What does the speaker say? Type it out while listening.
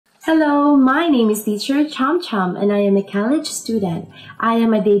Hello, my name is teacher CHAMCHAM and I am a college student. I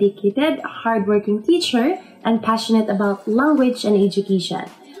am a dedicated, hardworking teacher and passionate about language and education.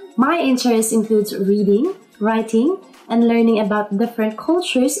 My interest includes reading, writing, and learning about different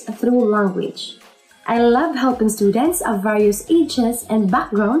cultures through language. I love helping students of various ages and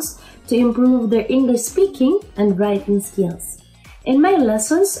backgrounds to improve their English speaking and writing skills. In my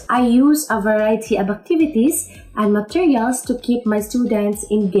lessons, I use a variety of activities and materials to keep my students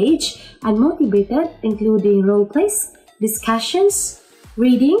engaged and motivated, including role plays, discussions,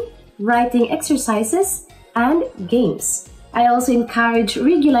 reading, writing exercises, and games. I also encourage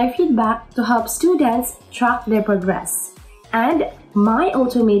regular feedback to help students track their progress. And my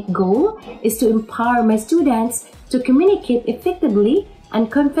ultimate goal is to empower my students to communicate effectively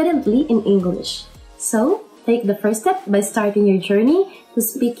and confidently in English. So, take the first step by starting your journey to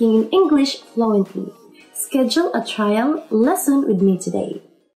speaking in English fluently. Schedule a trial lesson with me today.